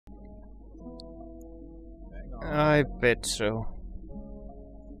I bet so.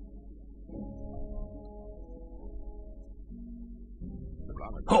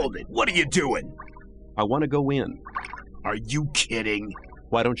 Hold it, what are you doing? I want to go in. Are you kidding?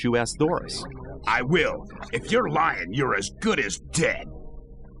 Why don't you ask Doris? I will. If you're lying, you're as good as dead.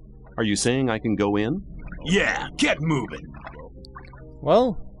 Are you saying I can go in? Yeah, get moving.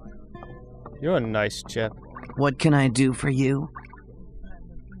 Well, you're a nice chap. What can I do for you?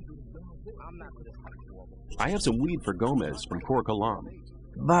 I have some weed for Gomez from Corkalam.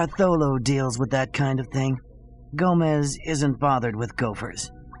 Bartholo deals with that kind of thing. Gomez isn't bothered with gophers.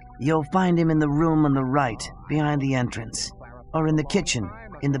 You'll find him in the room on the right, behind the entrance. Or in the kitchen,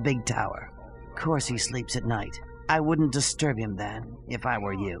 in the big tower. Of course he sleeps at night. I wouldn't disturb him then, if I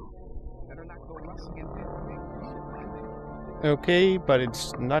were you. Okay, but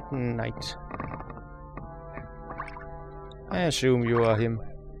it's not night. I assume you are him.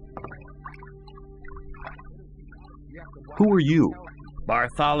 Who are you?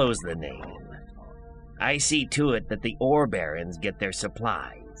 Bartholo's the name. I see to it that the ore barons get their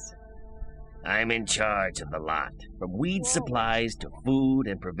supplies. I'm in charge of the lot, from weed supplies to food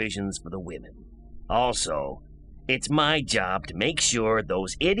and provisions for the women. Also, it's my job to make sure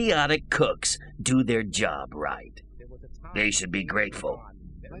those idiotic cooks do their job right. They should be grateful.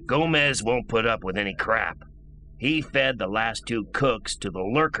 Gomez won't put up with any crap. He fed the last 2 cooks to the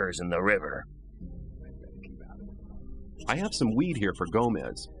lurkers in the river. I have some weed here for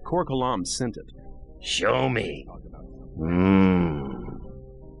Gomez. Corkalam sent it. Show me.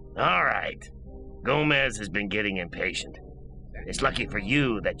 All right. Gomez has been getting impatient. It's lucky for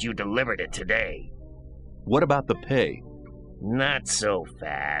you that you delivered it today. What about the pay? Not so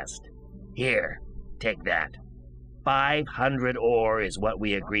fast. Here, take that. 500 ore is what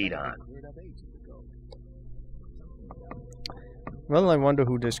we agreed on. Well, I wonder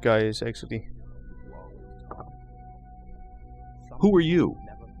who this guy is actually. Who are you?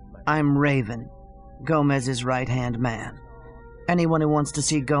 I'm Raven, Gomez's right-hand man. Anyone who wants to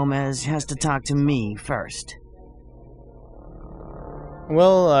see Gomez has to talk to me first.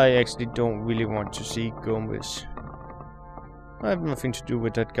 Well, I actually don't really want to see Gomez. I have nothing to do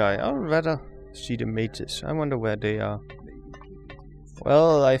with that guy. I'd rather see the mages. I wonder where they are.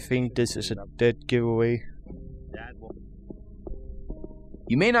 Well, I think this is a dead giveaway.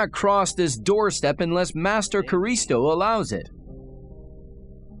 You may not cross this doorstep unless Master Caristo allows it.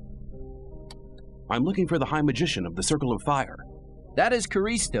 I'm looking for the High Magician of the Circle of Fire. That is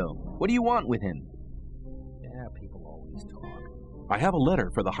Caristo. What do you want with him? I have a letter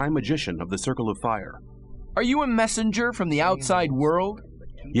for the High Magician of the Circle of Fire. Are you a messenger from the outside world?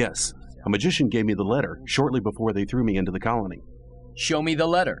 Yes. A magician gave me the letter shortly before they threw me into the colony. Show me the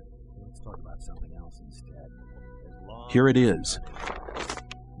letter. Here it is.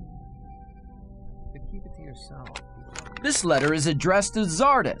 This letter is addressed to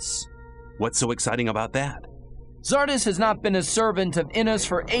Zardus. What's so exciting about that? Zardus has not been a servant of Innos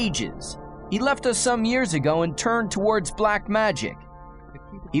for ages. He left us some years ago and turned towards black magic.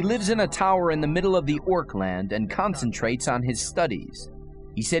 He lives in a tower in the middle of the Orkland and concentrates on his studies.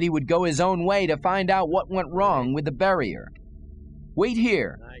 He said he would go his own way to find out what went wrong with the barrier. Wait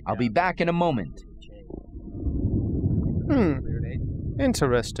here. I'll be back in a moment.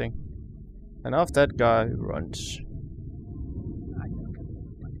 Interesting. And off that guy runs.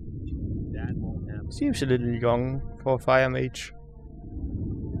 Seems a little young for a fire mage.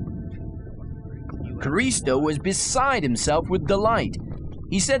 Caristo was beside himself with delight.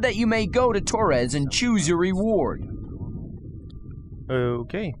 He said that you may go to Torres and choose your reward.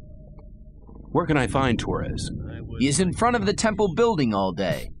 Okay. Where can I find Torres? He is in front of the temple building all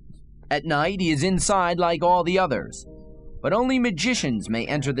day. At night, he is inside like all the others. But only magicians may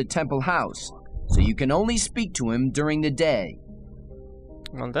enter the temple house, so you can only speak to him during the day.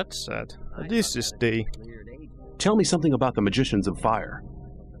 Well, that's sad. At least this day. Tell me something about the Magicians of Fire.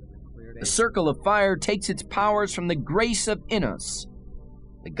 The Circle of Fire takes its powers from the grace of Innos.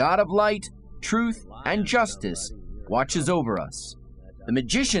 The God of Light, Truth, and Justice watches over us. The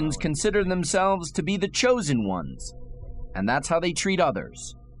magicians consider themselves to be the chosen ones, and that's how they treat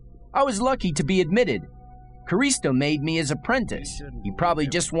others. I was lucky to be admitted. Caristo made me his apprentice. He probably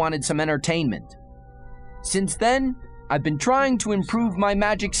just wanted some entertainment. Since then, I've been trying to improve my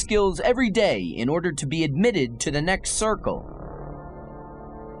magic skills every day in order to be admitted to the next circle.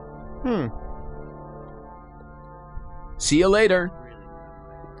 See you later.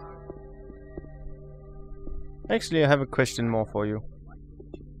 Actually, I have a question more for you.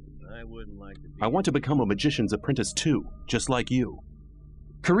 I want to become a magician's apprentice too, just like you.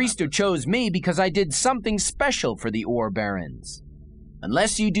 Caristo chose me because I did something special for the Ore Barons.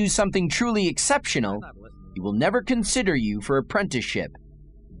 Unless you do something truly exceptional, He will never consider you for apprenticeship.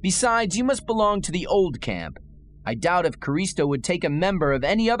 Besides, you must belong to the old camp. I doubt if Caristo would take a member of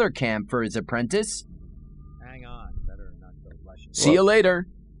any other camp for his apprentice. Hang on, better not go rushing. See you later.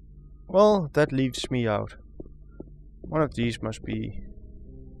 Well, that leaves me out. One of these must be...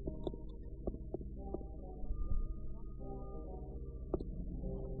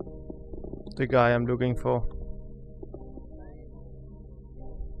 the guy I'm looking for.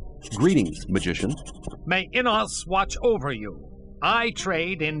 Greetings, magician. May Innos watch over you. I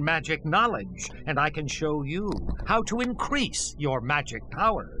trade in magic knowledge, and I can show you how to increase your magic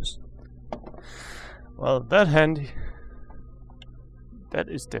powers. Well, that handy. That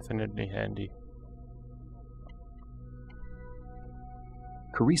is definitely handy.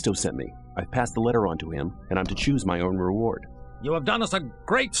 Caristo sent me. I've passed the letter on to him, and I'm to choose my own reward. You have done us a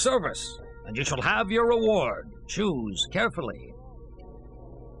great service, and you shall have your reward. Choose carefully.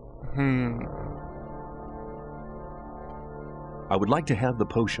 I would like to have the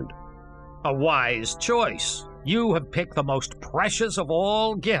potion. A wise choice. You have picked the most precious of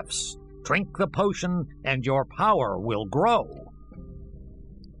all gifts. Drink the potion, and your power will grow.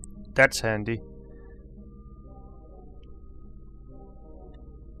 That's handy.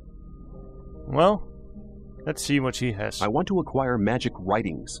 Well, let's see what he has. I want to acquire magic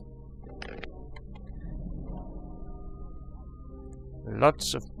writings.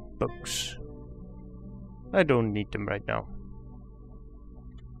 Lots of books. I don't need them right now.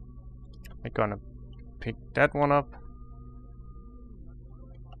 I'm gonna pick that one up.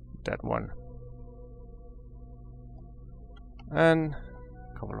 That one. And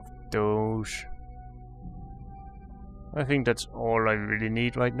a couple of those. I think that's all I really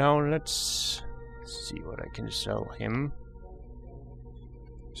need right now. Let's see what I can sell him.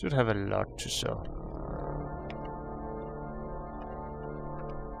 Should have a lot to sell.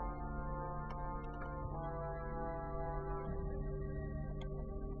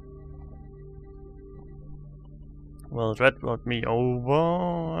 Well, that brought me over.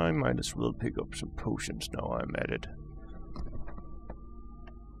 I might as well pick up some potions now I'm at it.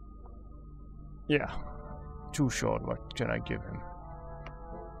 Yeah. Too short, what can I give him?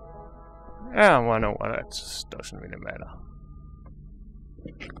 Yeah, well, no, that doesn't really matter.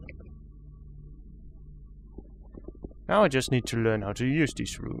 Now I just need to learn how to use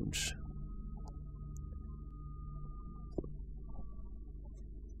these runes.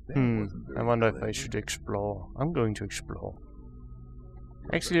 I wonder if I should explore. I'm going to explore.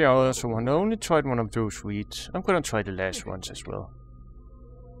 Actually, I also wonder, I only tried one of those weeds. I'm gonna try the last ones as well.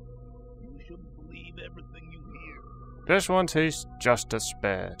 This one tastes just as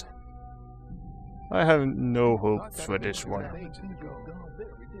bad. I have no hope for this one.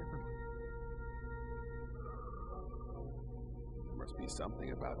 Must be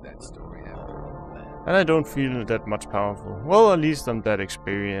something about that story after all that. And I don't feel that much powerful. Well, at least I'm that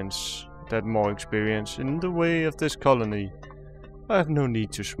more experience in the way of this colony. I have no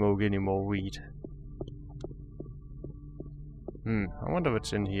need to smoke any more weed. I wonder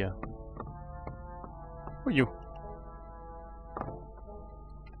what's in here. Who are you?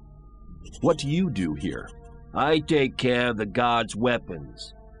 What do you do here? I take care of the god's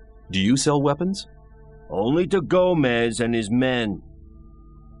weapons. Do you sell weapons? Only to Gomez and his men.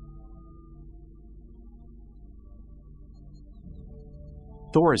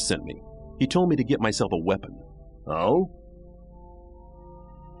 Thoris sent me. He told me to get myself a weapon. Oh?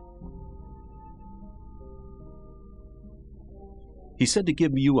 He said to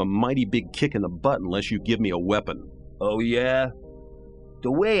give you a mighty big kick in the butt unless you give me a weapon. Oh, yeah?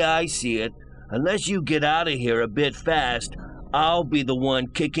 The way I see it, unless you get out of here a bit fast, I'll be the one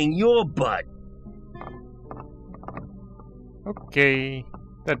kicking your butt. Okay,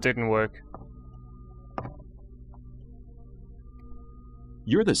 that didn't work.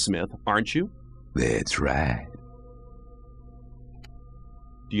 You're the smith, aren't you? That's right.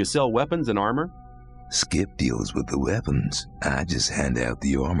 Do you sell weapons and armor? Skip deals with the weapons. I just hand out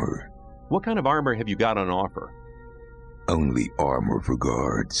the armor. What kind of armor have you got on offer? Only armor for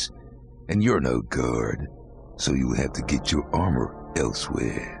guards. And you're no guard, so you'll have to get your armor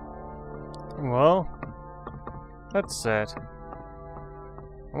elsewhere. Well, that's sad.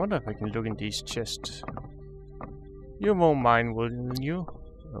 I wonder if I can look in these chests. You won't mind, will you?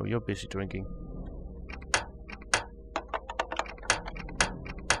 Oh, you're busy drinking.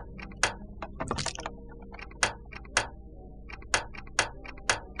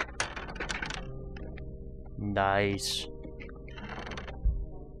 Nice.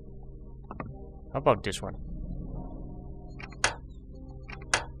 How about this one?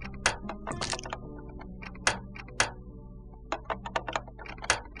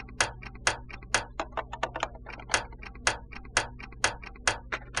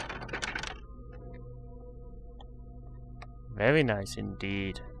 Very nice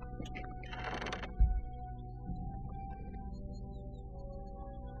indeed.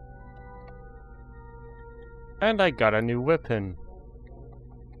 And I got a new weapon.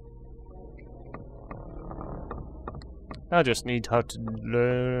 I just need to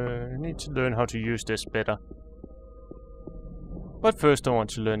learn how to use this better. But first I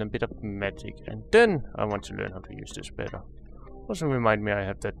want to learn a bit of magic, and then I want to learn how to use this better. Also remind me I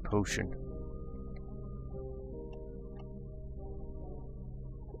have that potion.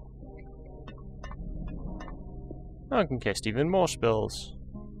 I can cast even more spells.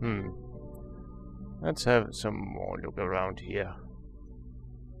 Let's have some more look around here.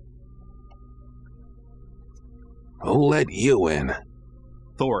 Who let you in?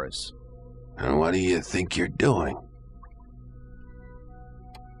 Thoris. And what do you think you're doing?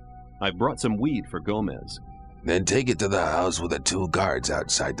 I've brought some weed for Gomez. Then take it to the house with the 2 guards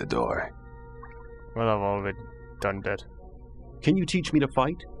outside the door. Well, I've already done that. Can you teach me to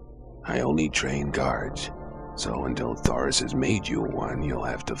fight? I only train guards, so until Thoris has made you one, you'll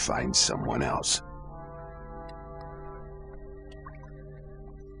have to find someone else.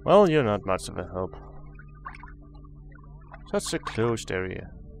 Well, you're not much of a help. Such a closed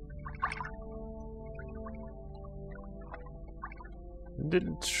area.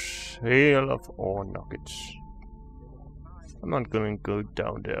 Little trail of ore nuggets. I'm not gonna go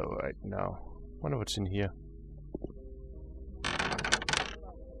down there right now. Wonder what's in here.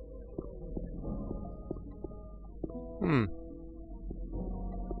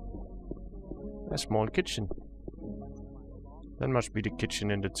 A small kitchen. That must be the kitchen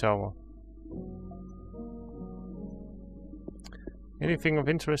in the tower. Anything of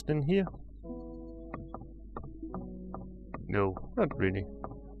interest in here? No, not really.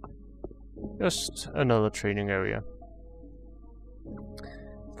 Just another training area.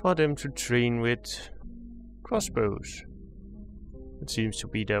 For them to train with crossbows. It seems to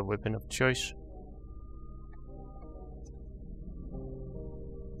be their weapon of choice.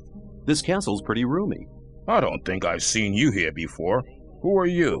 This castle's pretty roomy. I don't think I've seen you here before. Who are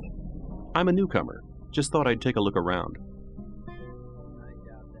you? I'm a newcomer. Just thought I'd take a look around.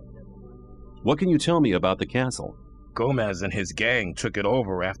 What can you tell me about the castle? Gomez and his gang took it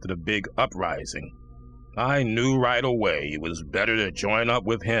over after the big uprising. I knew right away it was better to join up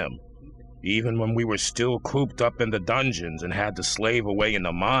with him. Even when we were still cooped up in the dungeons and had to slave away in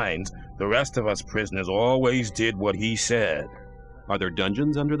the mines, the rest of us prisoners always did what he said. Are there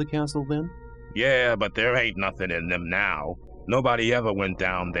dungeons under the castle then? Yeah, but there ain't nothing in them now. Nobody ever went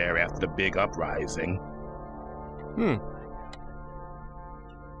down there after the big uprising.